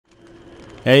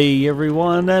Hey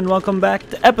everyone, and welcome back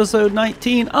to episode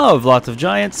 19 of Lots of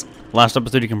Giants. Last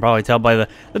episode, you can probably tell by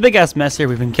the big ass mess here.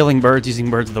 We've been killing birds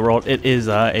using Birds of the World. It is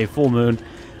a full moon.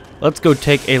 Let's go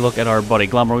take a look at our buddy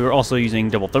Glummer. We were also using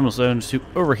double thermal stones to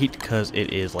overheat because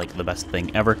it is like the best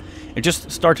thing ever. It just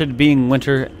started being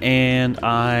winter, and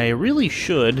I really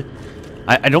should.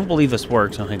 I don't believe this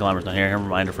works. Okay, Glummer's not here. Never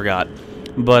mind, I forgot.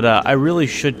 But I really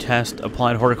should test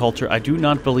applied horticulture. I do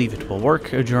not believe it will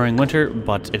work during winter,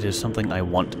 but it is something I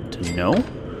want to know.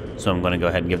 So I'm going to go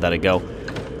ahead and give that a go.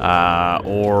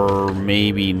 Or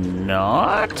maybe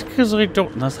not, because I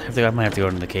don't... I might have to go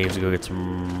into the caves to go get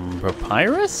some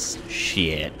papyrus?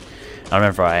 Shit. I don't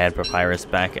remember if I had papyrus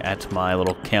back at my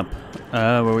little camp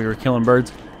where we were killing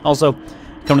birds. Also,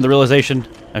 come to the realization,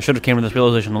 I should have came to this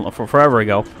realization forever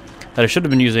ago, that I should have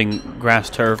been using grass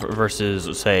turf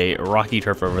versus, say, rocky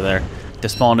turf over there to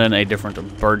spawn in a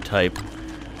different bird type.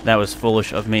 That was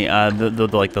foolish of me.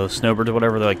 Like those snowbirds or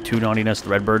whatever, they're like 2 naughtiness. The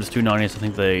red birds 2 naughtiness. I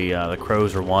think the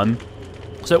crows are 1.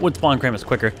 So it would spawn Krampus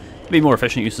quicker. It'd be more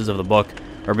efficient uses of the book,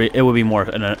 or it would be more.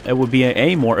 It would be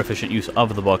a more efficient use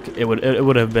of the book. It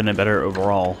would have been a better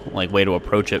overall way to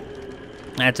approach it.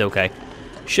 That's okay.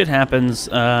 Shit happens.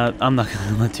 I'm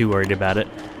not too worried about it.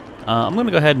 I'm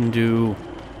gonna go ahead and do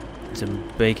some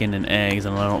bacon and eggs,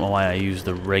 and I don't know why I used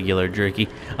the regular jerky.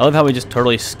 I love how we just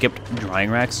totally skipped drying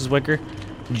racks as Wicker,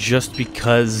 just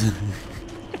because of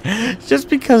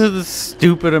the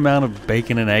stupid amount of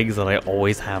bacon and eggs that I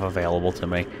always have available to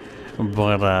me.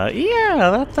 But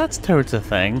yeah, that's totes a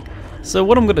thing. So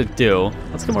what I'm gonna do,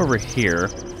 let's come over here,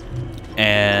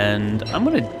 and I'm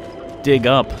gonna dig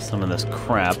up some of this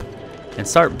crap and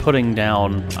start putting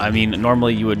down. I mean,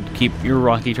 normally you would keep your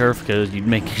rocky turf because you'd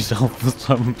make yourself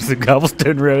some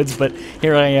cobblestone roads, but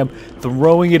here I am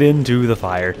throwing it into the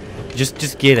fire.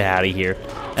 Just get out of here.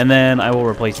 And then I will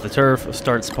replace the turf,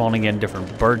 start spawning in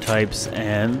different bird types,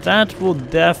 and that will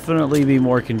definitely be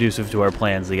more conducive to our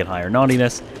plans to get higher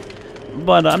naughtiness.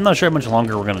 But I'm not sure how much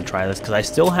longer we're going to try this, because I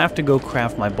still have to go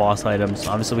craft my boss items.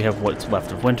 Obviously, we have what's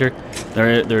left of winter.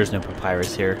 There is no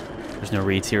papyrus here. There's no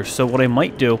reeds here. So what I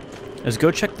might do is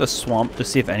go check the swamp to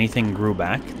see if anything grew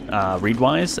back,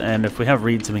 reed-wise, and if we have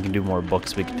reeds and we can do more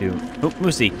books, we can do... Oh,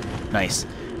 Moosey! Nice.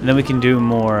 And then we can do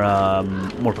more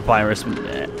papyrus.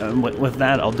 With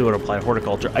that, I'll do it applied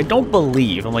horticulture. I don't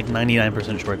believe, I'm like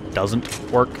 99% sure it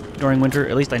doesn't work during winter.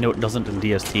 At least I know it doesn't in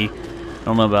DST. I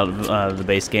don't know about the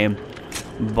base game,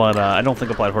 but I don't think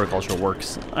applied horticulture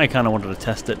works. I kind of wanted to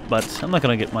test it, but I'm not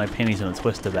going to get my panties in a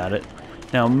twist about it.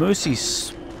 Now, Moosey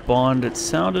spawned, it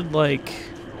sounded like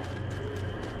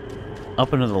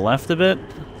up and to the left a bit.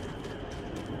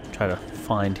 Try to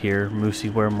find here.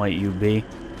 Moosey, where might you be?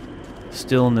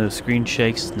 Still no screen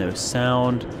shakes, no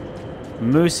sound.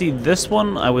 Moosey, this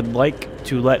one I would like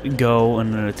to let go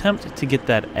in an attempt to get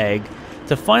that egg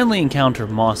to finally encounter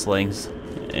mosslings.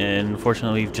 And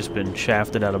unfortunately, we've just been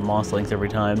shafted out of mosslings every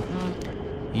time.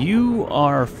 You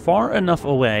are far enough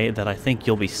away that I think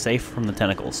you'll be safe from the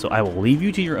tentacles. So I will leave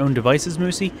you to your own devices,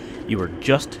 Moosey. You are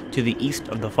just to the east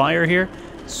of the fire here.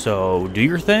 So do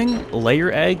your thing, lay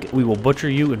your egg, we will butcher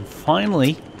you, and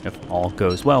finally, if all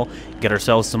goes well, get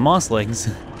ourselves some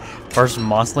mosslings. First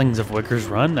mosslings of Wicker's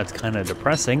run, that's kind of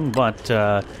depressing, but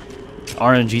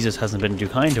RNGesus hasn't been too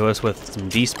kind to us with some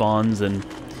despawns and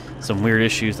some weird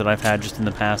issues that I've had just in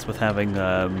the past with having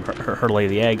her lay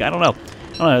the egg. I don't know.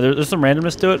 There's some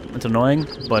randomness to it. It's annoying,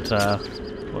 but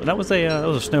that was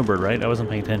a snowbird, right? I wasn't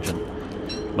paying attention.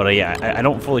 But yeah, I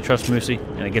don't fully trust Moosey,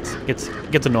 and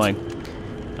it gets annoying.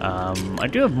 I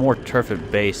do have more turf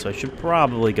at base, so I should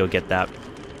probably go get that.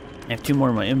 I have 2 more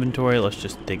in my inventory. Let's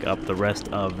just dig up the rest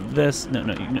of this. No,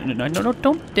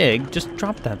 don't dig. Just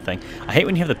drop that thing. I hate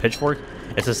when you have the pitchfork.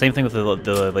 It's the same thing with the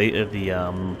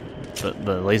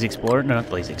Lazy Explorer. No, not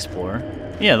the Lazy Explorer.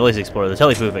 Yeah, the Lazy Explorer, the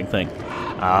tele-moving thing.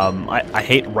 I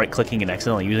hate right-clicking and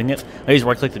accidentally using it. I use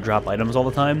right-click to drop items all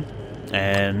the time,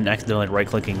 and accidentally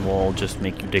right-clicking will just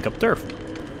make you dig up turf.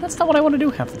 That's not what I want to do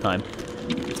half the time.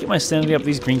 Get my sanity up.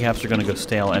 These green caps are going to go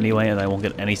stale anyway, and I won't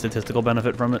get any statistical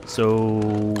benefit from it, so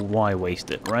why waste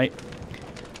it, right?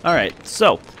 Alright,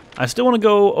 so I still want to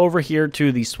go over here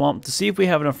to the swamp to see if we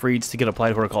have enough reeds to get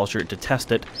applied horticulture to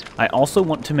test it. I also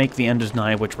want to make the Ender's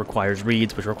Knife, which requires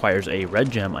reeds, which requires a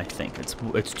red gem, I think.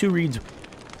 It's 2 reeds,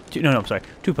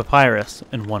 2 papyrus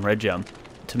and 1 red gem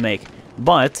to make.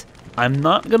 But I'm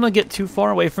not going to get too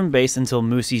far away from base until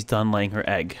Moosey's done laying her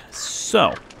egg.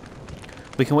 So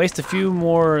we can waste a few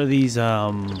more of these, the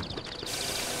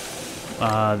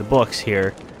books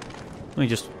here. Let me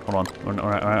just, hold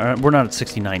on. We're not at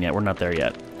 69 yet. We're not there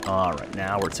yet. Alright,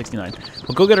 now we're at 69.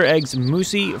 We'll go get our eggs.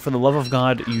 Moosey, for the love of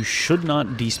God, you should not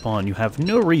despawn. You have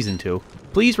no reason to.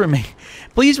 Please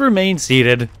remain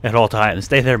seated at all times.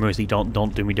 Stay there, Moosey.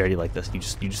 Don't do me dirty like this. You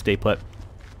just stay put.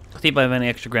 See if I have any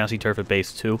extra grassy turf at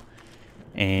base too.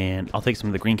 And I'll take some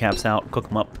of the green caps out, cook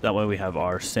them up. That way we have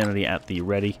our sanity at the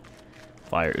ready.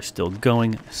 Fire is still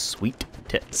going. Sweet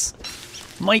tits.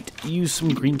 Might use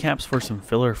some green caps for some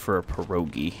filler for a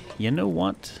pierogi. You know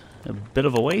what? A bit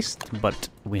of a waste, but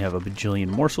we have a bajillion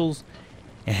morsels,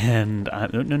 and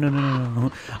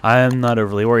no. I'm not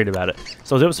overly worried about it.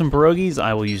 So I'll do up some pierogies.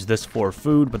 I will use this for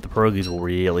food, but the pierogies will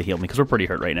really heal me because we're pretty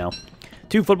hurt right now.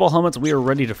 2 football helmets. We are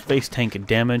ready to face tank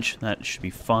damage. That should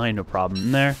be fine. No problem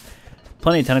in there.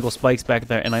 Plenty of tentacle spikes back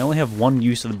there, and I only have 1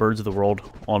 use of the birds of the world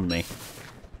on me.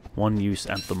 1 use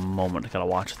at the moment. I gotta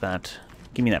watch that.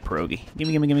 Give me that pierogi.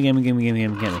 Gimme.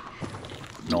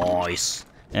 Nice.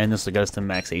 And this will get us to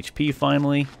max HP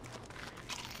finally.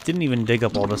 Didn't even dig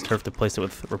up all this turf to replace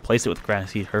it with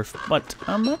grassy turf, but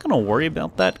I'm not gonna worry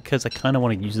about that because I kind of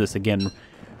want to use this again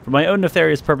for my own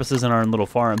nefarious purposes in our little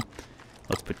farm.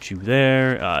 Let's put you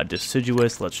there.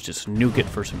 Deciduous. Let's just nuke it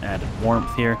for some added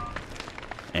warmth here.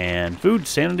 And food,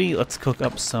 sanity. Let's cook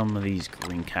up some of these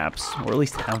green caps, or at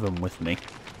least have them with me.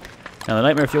 Now the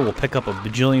nightmare fuel will pick up a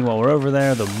bajillion while we're over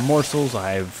there. The morsels,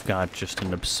 I've got just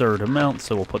an absurd amount,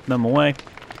 so we'll put them away.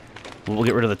 We'll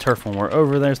get rid of the turf when we're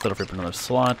over there, so that'll free up another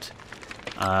slot.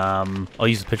 I'll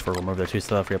use the pitchfork when we're over there too,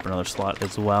 so that'll free up another slot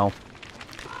as well.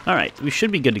 Alright, we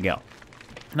should be good to go.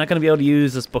 I'm not going to be able to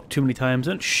use this book too many times,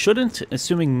 and it shouldn't,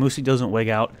 assuming Moosey doesn't wig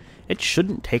out, it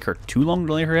shouldn't take her too long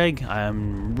to lay her egg.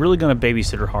 I'm really going to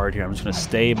babysit her hard here. I'm just going to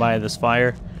stay by this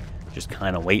fire, just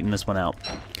kind of waiting this one out.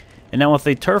 And now if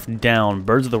they turf down,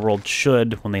 birds of the world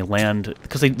should, when they land,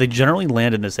 because they generally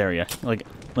land in this area, like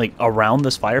around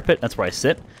this fire pit, that's where I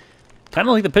sit. Kind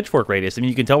of like the pitchfork radius. I mean,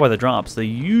 you can tell by the drops. They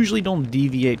usually don't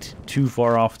deviate too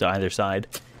far off to either side.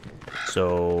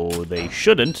 So they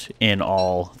shouldn't, in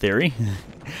all theory.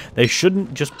 They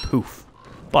shouldn't just poof.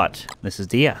 But this is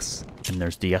DS, and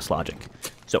there's DS logic.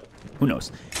 So, who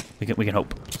knows? We can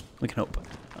hope. We can hope.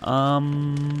 What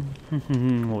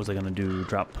was I gonna do?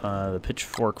 Drop the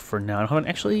pitchfork for now.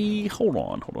 Actually, hold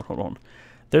on.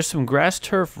 There's some grass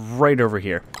turf right over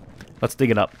here. Let's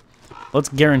dig it up. Let's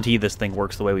guarantee this thing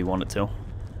works the way we want it to.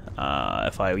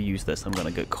 If I use this, I'm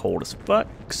gonna get cold as fuck.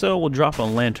 So we'll drop a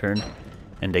lantern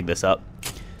and dig this up.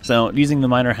 So using the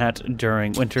miner hat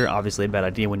during winter, obviously a bad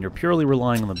idea when you're purely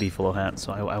relying on the beefalo hat.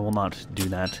 So I will not do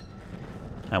that.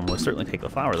 I will certainly take the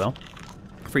flower though.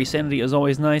 Free sanity is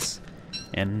always nice.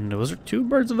 And was there 2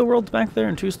 birds of the world back there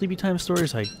and 2 sleepy time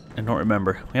stories? I don't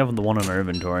remember. We have the one in our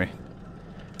inventory.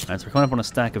 Alright, so we're coming up on a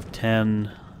stack of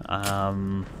 10.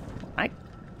 I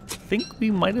think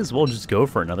we might as well just go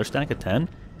for another stack of 10.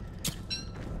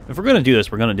 If we're going to do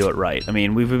this, we're going to do it right. I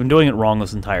mean, we've been doing it wrong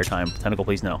this entire time. Tentacle,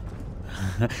 please no.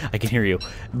 I can hear you.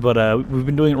 But we've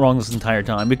been doing it wrong this entire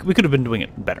time. We could have been doing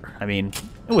it better. I mean,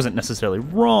 it wasn't necessarily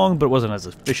wrong, but it wasn't as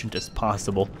efficient as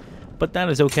possible. But that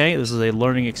is okay. This is a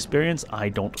learning experience. I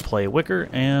don't play Wicker,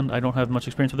 and I don't have much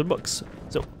experience with the books.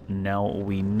 So now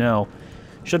we know.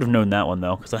 Should have known that one,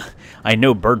 though, because I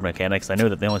know bird mechanics. I know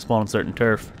that they only spawn on certain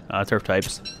turf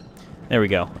types. There we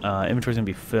go. Inventory's going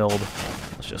to be filled.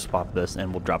 Let's just swap this,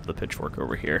 and we'll drop the pitchfork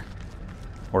over here.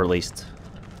 Or at least,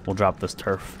 we'll drop this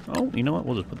turf. Oh, you know what?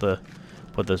 We'll just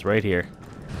put this right here.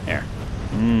 There.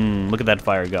 Look at that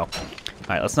fire go.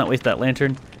 Alright, let's not waste that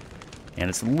lantern. And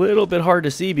it's a little bit hard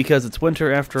to see because it's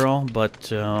winter after all,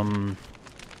 but,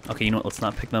 okay, you know what? Let's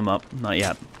not pick them up. Not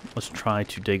yet. Let's try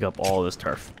to dig up all this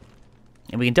turf.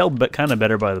 And we can tell kind of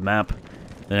better by the map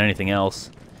than anything else.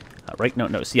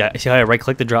 See how I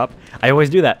right-click the drop? I always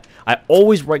do that. I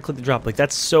always right-click the drop. Like,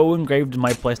 that's so engraved in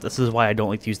my place. This is why I don't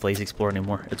like to use Lazy Explorer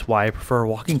anymore. It's why I prefer a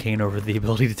walking cane over the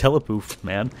ability to telepoof,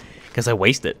 man. Because I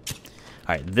waste it.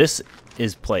 Alright, this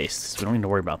is placed, so we don't need to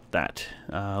worry about that.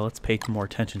 Let's pay more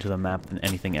attention to the map than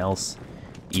anything else.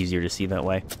 Easier to see that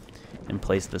way. And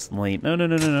place this lane.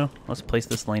 No. Let's place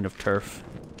this lane of turf.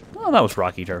 Oh, that was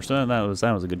rocky turf, so that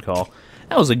was a good call.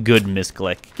 That was a good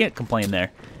misclick. Can't complain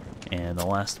there. And the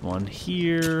last one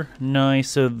here. Nice.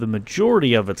 So the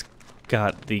majority of it's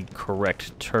got the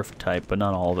correct turf type, but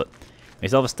not all of it. We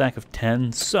still have a stack of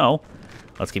 10, so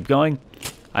let's keep going.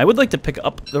 I would like to pick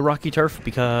up the rocky turf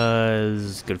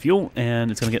because good fuel,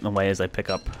 and it's going to get in the way as I pick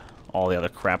up all the other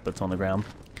crap that's on the ground.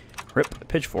 Rip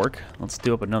pitchfork. Let's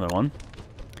do up another one.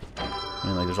 I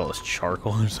mean, like, there's all this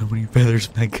charcoal. There's so many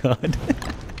feathers, my god.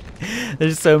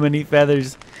 There's so many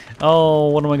feathers. Oh,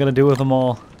 what am I going to do with them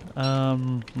all?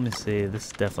 Let me see.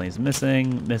 This definitely is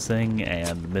missing, missing,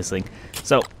 and missing.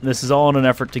 So this is all in an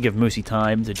effort to give Moosey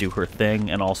time to do her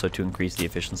thing and also to increase the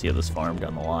efficiency of this farm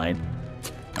down the line.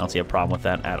 I don't see a problem with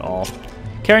that at all.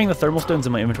 Carrying the thermal stones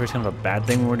in my inventory is kind of a bad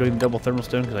thing when we're doing the double thermal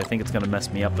stone because I think it's going to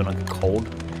mess me up and I'll get cold.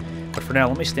 But for now,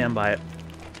 let me stand by it.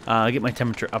 Get my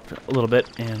temperature up a little bit,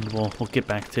 and we'll get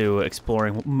back to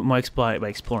exploring. By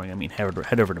exploring, I mean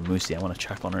head over to Moosey. I want to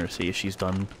check on her to see if she's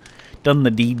done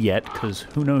the deed yet, because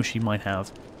who knows, she might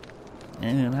have.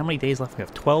 And how many days left? We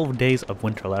have 12 days of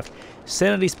winter left.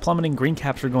 Sanity's plummeting, green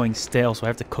caps are going stale, so I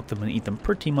have to cook them and eat them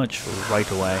pretty much right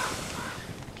away.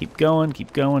 Keep going,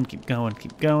 keep going, keep going,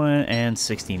 keep going, and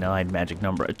 69 magic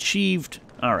number achieved.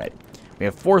 Alright, we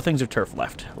have 4 things of turf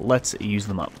left. Let's use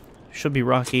them up. Should be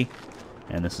rocky,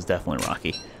 and this is definitely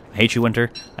rocky. I hate you, winter.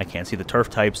 I can't see the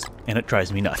turf types, and it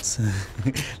drives me nuts.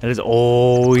 That has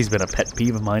always been a pet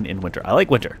peeve of mine in winter. I like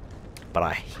winter, but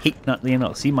I hate not being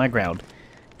able to see my ground.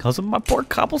 Because of my poor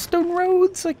cobblestone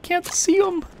roads, I can't see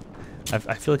them.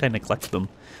 I feel like I neglect them.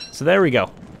 So there we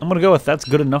go. I'm going to go with that's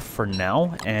good enough for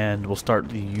now, and we'll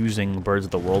start using Birds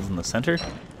of the World in the center,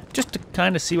 just to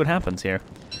kind of see what happens here.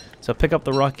 So pick up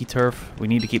the rocky turf. We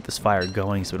need to keep this fire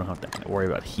going so we don't have to worry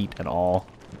about heat at all.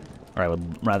 Or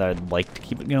I'd like to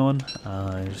keep it going.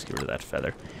 Just get rid of that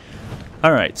feather.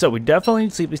 Alright, so we definitely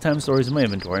need sleep these time stories in my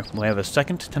inventory. We have a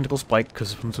second tentacle spike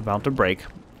because it's about to break.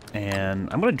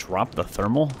 And I'm going to drop the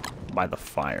thermal by the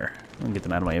fire. I'm going to get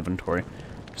them out of my inventory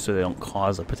so they don't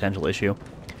cause a potential issue.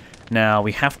 Now,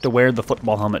 we have to wear the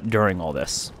football helmet during all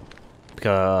this,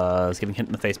 because getting hit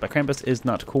in the face by Krampus is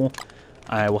not cool.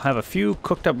 I will have a few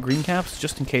cooked up green caps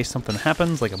just in case something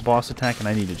happens, like a boss attack, and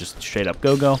I need to just straight up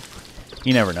go.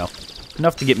 You never know.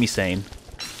 Enough to get me sane.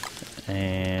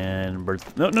 And birds...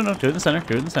 No, do it in the center,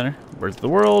 do it in the center. Birds of the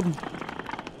World.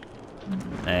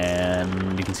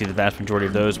 And you can see the vast majority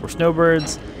of those were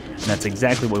snowbirds, and that's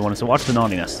exactly what we wanted. So watch the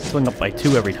naughtiness. Swing up by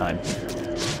 2 every time.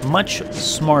 Much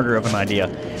smarter of an idea.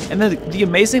 And the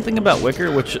amazing thing about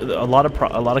Wicker, which a lot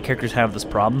of characters have this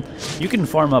problem, you can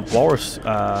farm up walrus.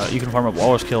 You can farm up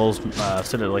walrus kills,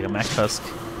 sit at like a mech tusk,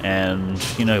 and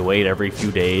wait every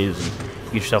few days and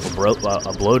get yourself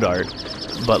a blow dart.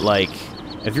 But like,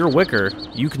 if you're Wicker,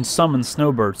 you can summon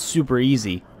snowbirds super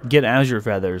easy, get azure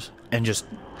feathers, and just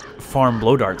farm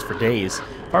blow darts for days.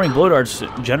 Farming blow darts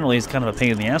generally is kind of a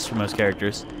pain in the ass for most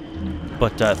characters.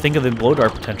 But think of the blow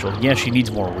dart potential. Yeah, she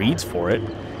needs more reeds for it.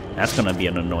 That's going to be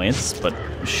an annoyance, but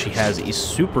she has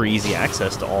super easy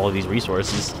access to all of these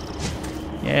resources.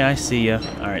 Yeah, I see ya.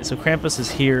 Alright, so Krampus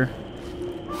is here.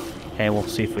 Okay, we'll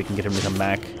see if we can get him to come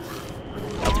back.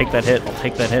 I'll take that hit. I'll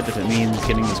take that hit if it means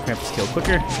getting this Krampus kill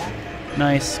quicker.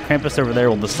 Nice. Krampus over there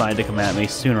will decide to come at me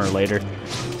sooner or later.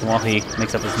 While he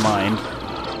makes up his mind.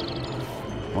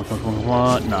 Come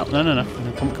on. No.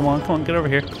 Come on, get over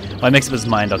here. While he makes up his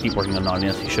mind, I'll keep working on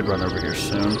naughtiness. He should run over here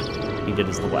soon. He did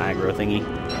his little aggro thingy.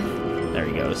 There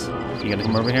he goes. You gonna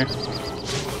come over here?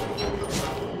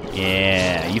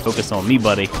 Yeah, you focus on me,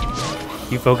 buddy.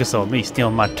 You focus on me,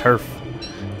 stealing my turf.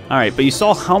 Alright, but you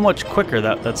saw how much quicker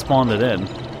that spawned it in.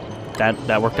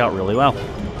 That worked out really well.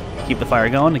 Keep the fire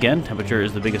going. Again, temperature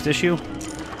is the biggest issue.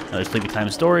 Another sleepy time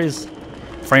stories.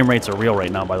 Frame rates are real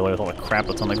right now, by the way, with all the crap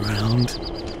that's on the ground.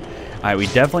 Alright, we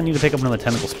definitely need to pick up another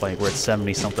tentacle spike. We're at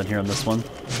 70-something here on this one.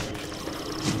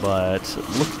 But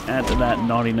look at that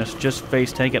naughtiness. Just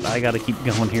face tank it. I gotta keep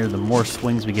going here. The more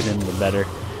swings we get in, the better.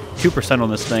 2% on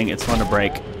this thing. It's fun to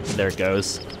break. There it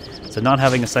goes. So not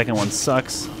having a second one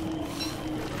sucks.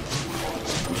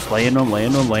 Just lay into him. We're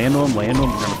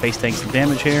gonna face tank some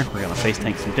damage here.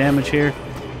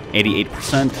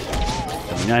 88%.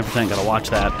 79%. Gotta watch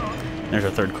that. There's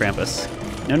our third Krampus.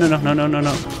 No.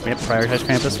 Yep, prioritize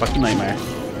Krampus. Fucking nightmare.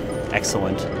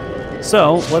 Excellent.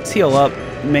 So, let's heal up.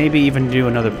 Maybe even do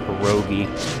another pierogi.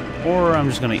 Or I'm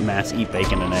just going to mass eat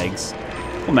bacon and eggs.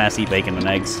 We'll mass eat bacon and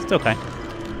eggs. It's okay.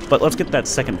 But let's get that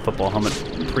second football helmet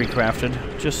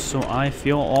pre-crafted, just so I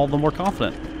feel all the more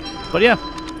confident. But yeah,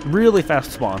 really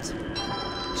fast spawns.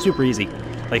 Super easy.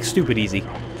 Like, stupid easy.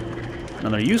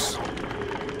 Another use.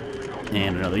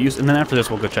 And another use. And then after this,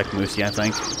 we'll go check Moosey, I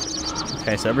think.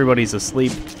 Okay, so everybody's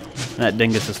asleep. That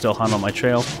dingus is still hot on my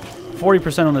trail.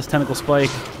 40% on this tentacle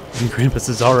spike. And Krampus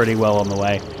is already well on the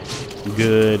way.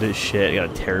 Good shit. Got a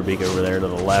Terrorbeak over there to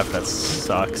the left. That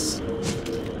sucks.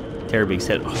 Terrorbeak's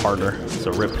hit harder.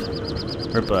 So rip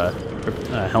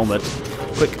helmet.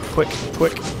 Quick.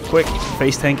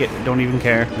 Face tank it. Don't even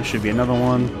care. There should be another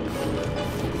one.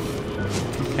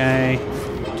 Okay.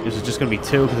 Is it just going to be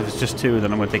 2? Because if it's just 2,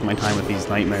 then I'm going to take my time with these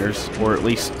nightmares. Or at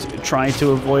least try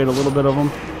to avoid a little bit of them.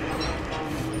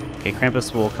 Okay,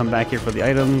 Krampus will come back here for the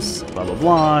items. Blah, blah,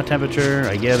 blah. Temperature.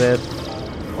 I get it.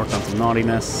 Work on some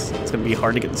naughtiness. It's gonna be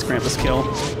hard to get this Krampus kill.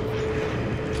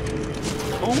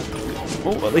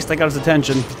 Oh, at least I got his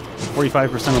attention.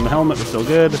 45% on the helmet, we're still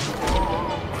good.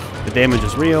 The damage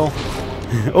is real.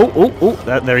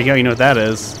 There you go, you know what that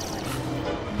is.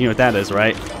 You know what that is,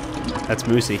 right? That's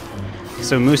Moosey.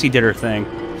 So Moosey did her thing.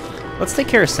 Let's take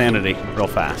care of Sanity real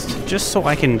fast, just so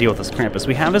I can deal with this Krampus.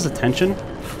 We have his attention,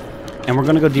 and we're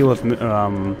gonna go deal with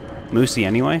Moosey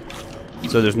anyway.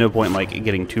 So there's no point like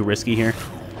getting too risky here.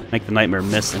 Make the Nightmare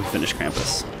miss and finish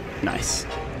Krampus. Nice.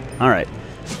 Alright.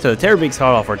 So the Terrorbeak's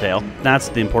hot off our tail. That's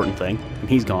the important thing. And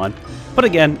he's gone. But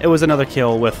again, it was another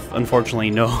kill with, unfortunately,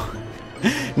 no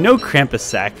Krampus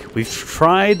sack. We've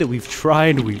certainly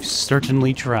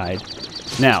tried.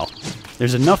 Now,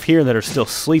 there's enough here that are still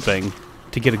sleeping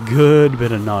to get a good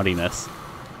bit of naughtiness.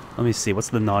 Let me see, what's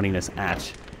the naughtiness at?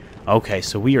 Okay,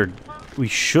 so we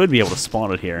should be able to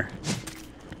spawn it here.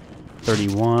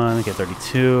 31, get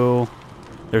 32.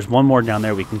 There's one more down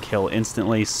there we can kill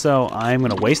instantly, so I'm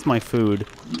going to waste my food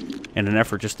in an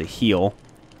effort just to heal.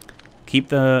 Keep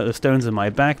the stones in my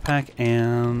backpack,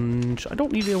 and I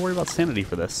don't need to worry about sanity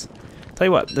for this. Tell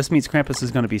you what, this means Krampus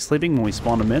is going to be sleeping when we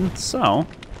spawn him in, so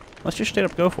let's just straight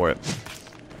up go for it.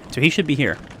 So he should be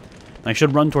here. I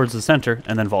should run towards the center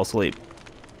and then fall asleep.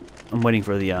 I'm waiting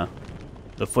for the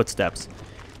footsteps.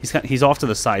 He's off to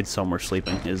the side somewhere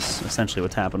sleeping, is essentially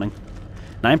what's happening.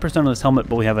 9% on this helmet,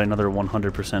 but we have another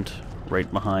 100%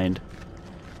 right behind.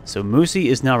 So Moosey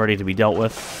is now ready to be dealt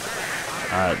with.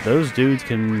 Those dudes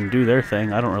can do their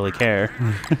thing. I don't really care.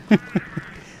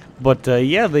 But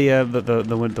yeah,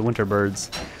 the winter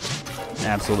birds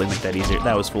absolutely make that easier.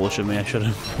 That was foolish of me. I should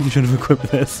have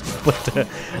equipped this, but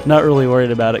not really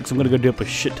worried about it because I'm gonna go do up a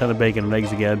shit ton of bacon and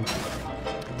eggs again.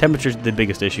 Temperature's the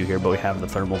biggest issue here, but we have the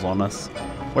thermals on us.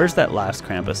 Where's that last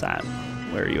Krampus at?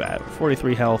 Where are you at?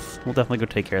 43 health. We'll definitely go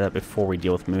take care of that before we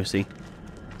deal with Moosey.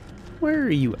 Where are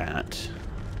you at?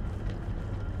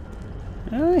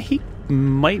 He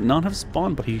might not have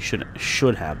spawned, but he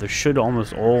should have. There should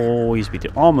almost always be two.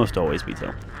 Almost always be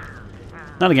two.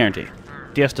 Not a guarantee.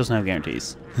 DS doesn't have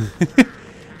guarantees.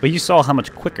 But you saw how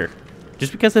much quicker.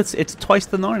 Just because it's twice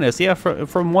the naughtiness. Yeah,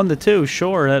 from 1 to 2,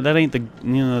 sure, that ain't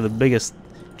the biggest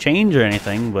change or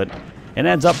anything, but it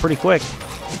adds up pretty quick.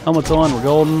 Helmet's on, we're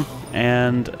golden,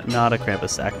 and not a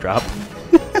Krampus sack drop.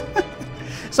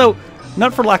 So,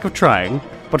 not for lack of trying,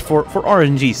 but for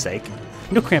RNG's sake.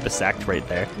 No Krampus sacked right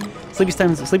there.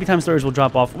 Sleepy time storage will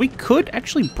drop off. We could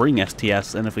actually bring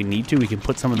STS, and if we need to, we can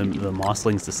put some of the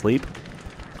mosslings to sleep.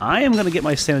 I am going to get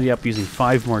my sanity up using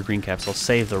 5 more green caps. I'll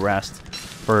save the rest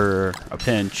for a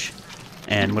pinch.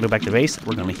 And we'll go back to base.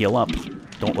 We're going to heal up.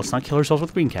 Let's not kill ourselves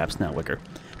with green caps now, Wicker.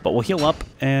 But we'll heal up,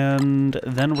 and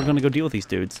then we're going to go deal with these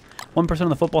dudes. 1% on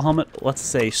the football helmet. Let's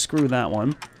say screw that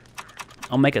one.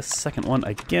 I'll make a second one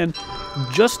again,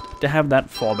 just to have that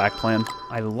fallback plan.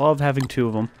 I love having 2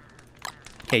 of them.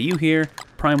 Okay, you here.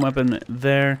 Prime weapon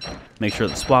there. Make sure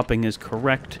the swapping is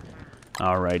correct.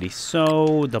 Alrighty,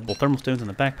 so double thermal stones in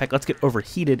the backpack. Let's get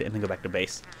overheated and then go back to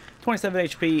base. 27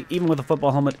 HP, even with a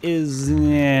football helmet, is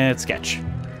it's sketch.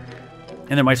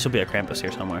 And there might still be a Krampus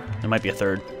here somewhere. There might be a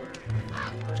third.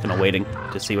 Just kind of waiting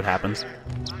to see what happens.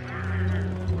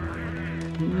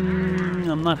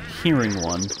 I'm not hearing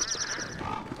one.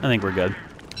 I think we're good.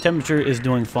 Temperature is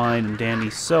doing fine and dandy,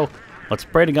 so let's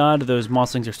pray to God those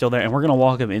mosslings are still there, and we're going to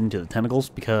walk them into the tentacles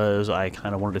because I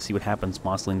kind of wanted to see what happens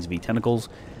mosslings v tentacles.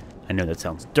 I know that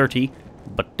sounds dirty,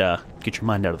 but get your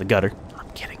mind out of the gutter. I'm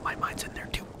kidding, my mind's in there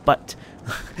too, but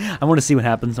I want to see what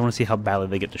happens. I want to see how badly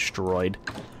they get destroyed.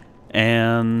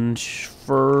 And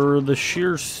for the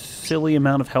sheer silly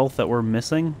amount of health that we're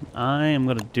missing, I am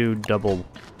going to do double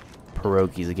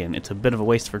pierogies again. It's a bit of a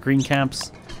waste for green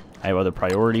caps. I have other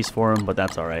priorities for them, but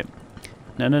that's alright.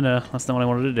 No, that's not what I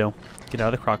wanted to do. Get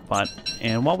out of the crock pot.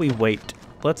 And while we wait,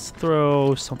 let's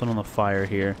throw something on the fire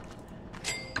here.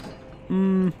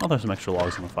 I'll throw some extra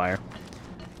logs on the fire.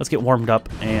 Let's get warmed up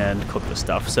and cook the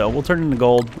stuff. So we'll turn it into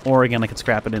gold, or again, I could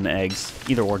scrap it into eggs.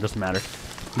 Either or, doesn't matter.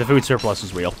 The food surplus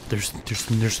is real.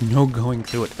 There's no going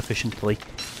through it efficiently.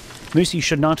 Moosey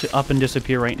should not up and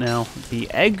disappear right now.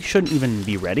 The egg shouldn't even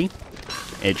be ready.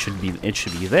 It should be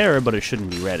there, but it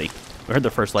shouldn't be ready. We heard the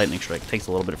first lightning strike. It takes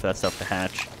a little bit for that stuff to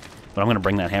hatch. But I'm gonna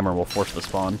bring that hammer and we'll force the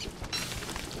spawn.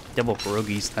 Double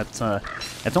pierogies,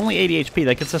 that's only 80 HP.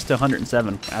 That gets us to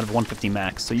 107 out of 150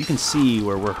 max. So you can see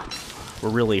where we're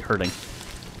really hurting.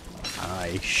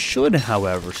 I should,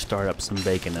 however, start up some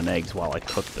bacon and eggs while I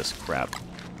cook this crap.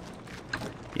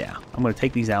 Yeah, I'm gonna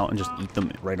take these out and just eat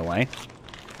them right away,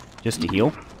 just to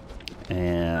heal.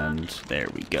 And there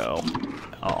we go.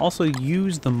 I'll also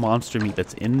use the monster meat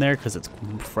that's in there because it's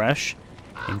fresh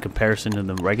in comparison to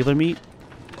the regular meat.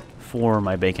 for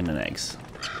my bacon and eggs.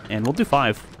 And we'll do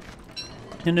 5.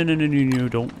 No,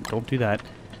 don't do that.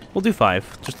 We'll do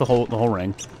 5, just the whole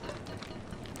ring.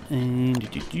 And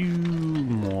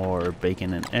more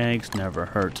bacon and eggs, never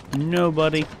hurt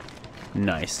nobody.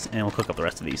 Nice, and we'll cook up the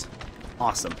rest of these.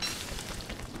 Awesome.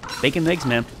 Bacon and eggs,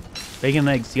 man. Bacon and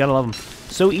eggs, you gotta love them.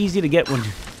 So easy to get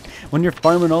when you're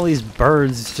farming all these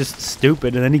birds. It's just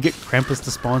stupid, and then you get Krampus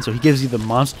to spawn, so he gives you the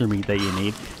monster meat that you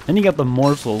need. Then you got the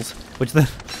morsels, which then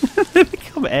they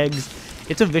become eggs.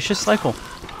 It's a vicious cycle.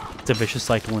 It's a vicious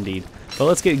cycle indeed. But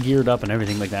let's get geared up and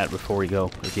everything like that before we go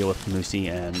to deal with Moosey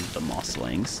and the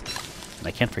mosslings. And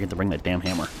I can't forget to bring that damn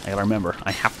hammer. I gotta remember,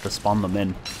 I have to spawn them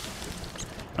in.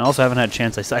 I also haven't had a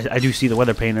chance. I do see the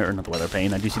weather pane, or not the weather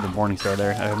pane. I do see the morning star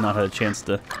there. I have not had a chance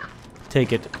to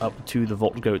take it up to the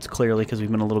Volx goats clearly because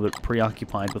we've been a little bit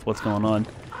preoccupied with what's going on.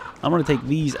 I'm gonna take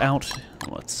these out.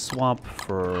 Let's swap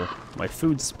for my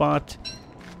food spot.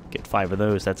 Get 5 of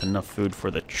those. That's enough food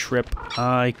for the trip.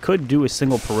 I could do a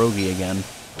single pierogi again.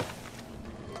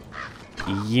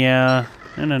 Yeah.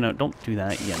 No. Don't do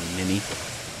that, you ninny.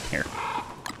 Here.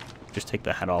 Just take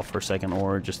the hat off for a second,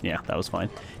 or just, yeah, that was fine.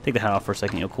 Take the hat off for a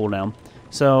second, it'll cool down.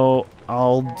 So,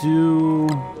 I'll do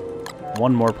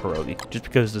 1 more pierogi, just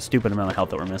because of the stupid amount of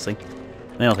health that we're missing.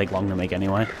 They don't take long to make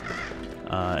anyway.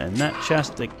 And that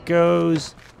chest that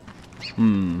goes...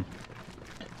 Don't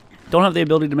have the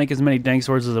ability to make as many dank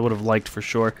swords as I would have liked for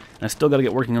sure. And I still gotta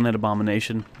get working on that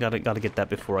abomination. Gotta get that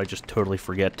before I just totally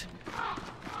forget.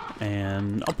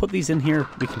 And I'll put these in here.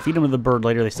 We can feed them to the bird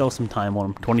later. They still have some time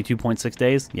on them. 22.6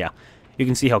 days? Yeah. You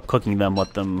can see how cooking them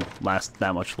let them last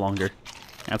that much longer.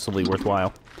 Absolutely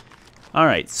worthwhile.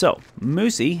 Alright, so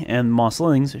Moosey and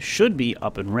mosslings should be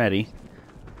up and ready.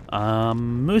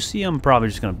 Moosey, I'm probably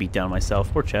just going to beat down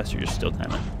myself. Poor Chester, you're still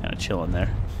kind of chilling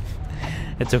there.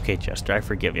 It's okay, Chester. I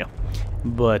forgive you.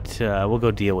 But we'll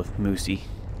go deal with Moosey.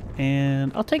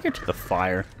 And I'll take her to the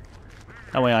fire.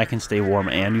 That way I can stay warm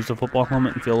and use the football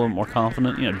helmet and feel a little more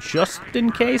confident, you know, just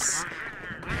in case.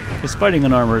 Because fighting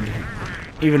unarmored,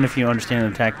 even if you understand the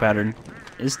attack pattern,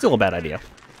 is still a bad idea.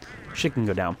 She can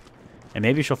go down. And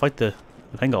maybe she'll fight the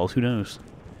Bengals, who knows.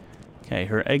 Okay,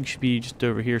 her egg should be just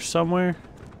over here somewhere.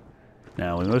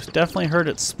 Now, we most definitely heard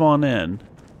it spawn in.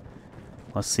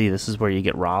 Let's see, this is where you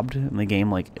get robbed in the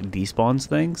game, like, despawns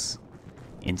things.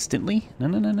 Instantly? No,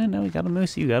 we got a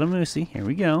Moosey, Here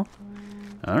we go.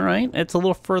 Alright, it's a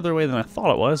little further away than I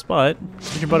thought it was, but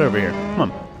get your butt over here.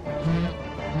 Come on.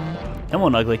 Come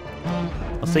on, ugly.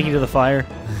 Let's take you to the fire.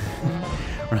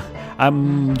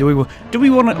 Do we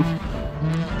want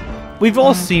to... We've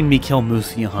all seen me kill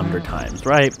Moosey 100 times,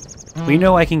 right? We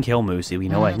know I can kill Moosey. We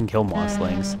know I can kill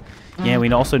mosslings. Yeah,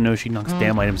 we also know she knocks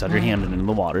damn items out of her hand and into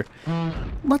the water.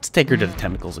 Let's take her to the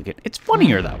tentacles again. It's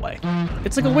funnier that way.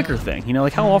 It's like a Wicker thing. You know,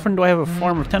 like how often do I have a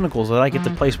farm of tentacles that I get to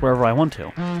place wherever I want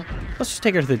to? Let's just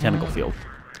take her to the tentacle field.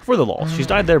 For the lulz. She's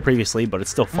died there previously, but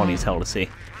it's still funny as hell to see.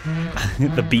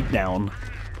 The beatdown.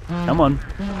 Come on.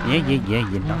 Yeah.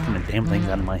 You're knocking the damn things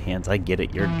out of my hands. I get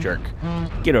it. You're a jerk.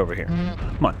 Get over here.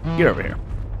 Come on. Get over here.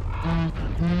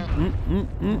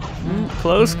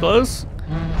 Close.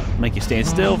 Make you stand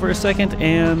still for a second,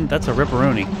 and that's a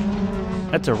ripperoni.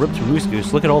 That's a ripped moose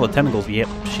goose. Look at all the tentacles. Yep,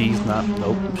 she's not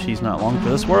long for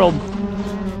this world.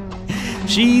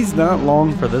 She's not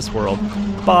long for this world.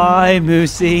 Bye,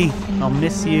 Moosey. I'll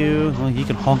miss you. Well, you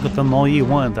can honk at them all you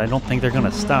want. I don't think they're gonna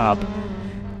stop.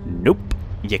 Nope.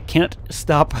 You can't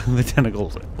stop the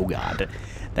tentacles. Oh god.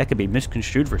 That could be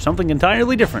misconstrued for something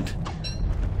entirely different.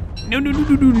 No.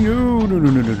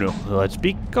 Let's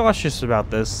be cautious about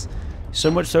this. So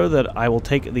much so that I will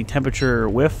take the temperature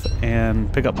whiff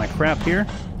and pick up my crap here.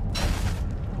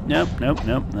 Nope.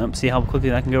 See how quickly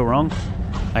that can go wrong?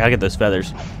 I gotta get those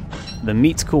feathers. The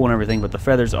meat's cool and everything, but the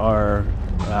feathers are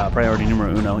priority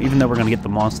numero uno, even though we're gonna get the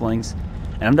mosslings.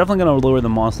 And I'm definitely gonna lower the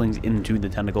mosslings into the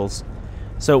tentacles.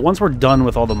 So once we're done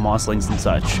with all the mosslings and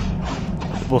such,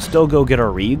 we'll still go get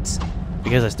our reeds,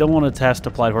 because I still want to test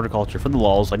applied horticulture for the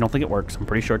lulz. I don't think it works. I'm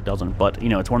pretty sure it doesn't, but you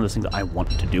know, it's one of those things that I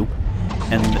want to do.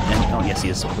 And oh yes, he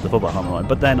is with the football helmet on.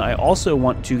 But then I also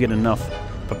want to get enough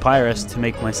papyrus to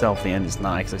make myself the Endless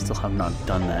Knife, because I still have not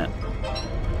done that.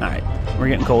 Alright, we're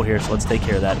getting cold here, so let's take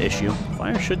care of that issue.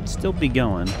 Fire should still be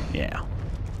going. Yeah.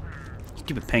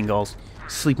 Stupid Bengals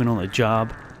sleeping on the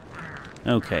job.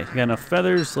 Okay, got enough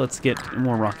feathers. Let's get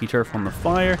more rocky turf on the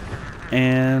fire.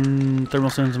 And thermal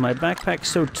stones in my backpack.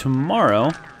 So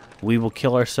tomorrow, we will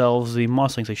kill ourselves the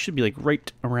mosslings. They should be like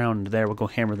right around there. We'll go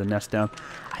hammer the nest down.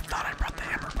 I thought I brought the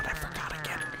hammer, but I forgot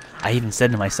again. I even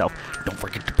said to myself, don't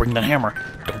forget to bring the hammer.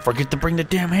 Don't forget to bring the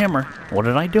damn hammer. What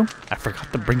did I do? I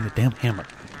forgot to bring the damn hammer.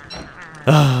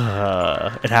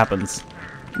 It happens.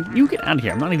 You get out of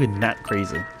here. I'm not even that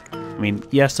crazy. I mean,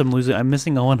 yes, I'm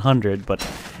missing a 100, but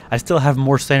I still have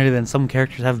more sanity than some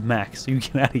characters have max, so you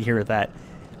get out of here with that.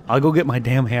 I'll go get my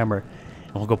damn hammer,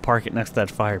 and we'll go park it next to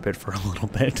that fire pit for a little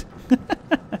bit.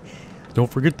 Don't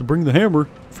forget to bring the hammer.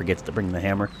 Forgets to bring the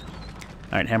hammer.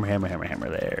 Alright, hammer, hammer, hammer, hammer.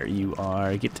 There you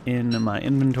are. Get in my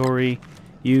inventory.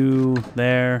 You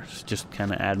there. Just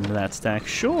kind of add into that stack.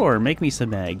 Sure, make me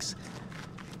some eggs.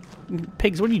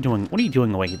 Pigs, what are you doing? What are you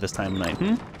doing awake at this time of night,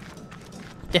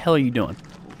 What the hell are you doing?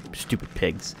 Stupid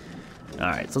pigs.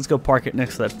 Alright, so let's go park it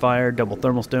next to that fire. Double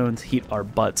thermal stones. Heat our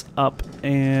butts up.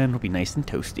 And we'll be nice and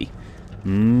toasty.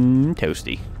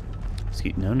 Toasty.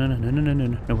 No, no, no, no, no, no,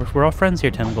 no, no. We're all friends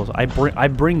here, Tentacles. I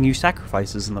bring you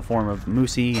sacrifices in the form of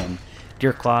Moosey and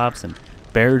Deerclops and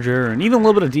Berger and even a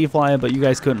little bit of D-Fly, but you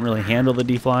guys couldn't really handle the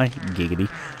D-Fly. Giggity.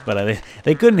 But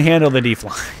they couldn't handle the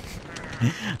D-Fly.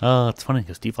 Oh, it's funny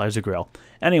because D-Fly's a grill.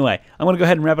 Anyway, I'm going to go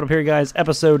ahead and wrap it up here, guys.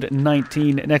 Episode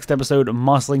 19. Next episode,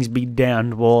 Mosslings be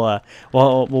damned. We'll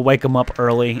wake them up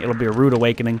early. It'll be a rude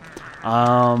awakening.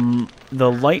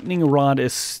 The lightning rod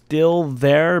is still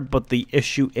there, but the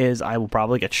issue is I will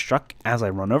probably get struck as I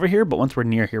run over here, but once we're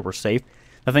near here, we're safe.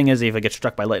 The thing is, if I get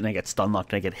struck by lightning, I get stun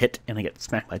locked, and I get hit, and I get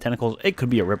smacked by tentacles, it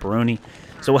could be a ripperoni.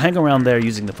 So we'll hang around there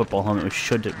using the football helmet, which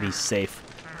should be safe.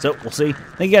 So, we'll see.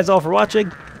 Thank you guys all for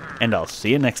watching, and I'll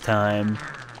see you next time.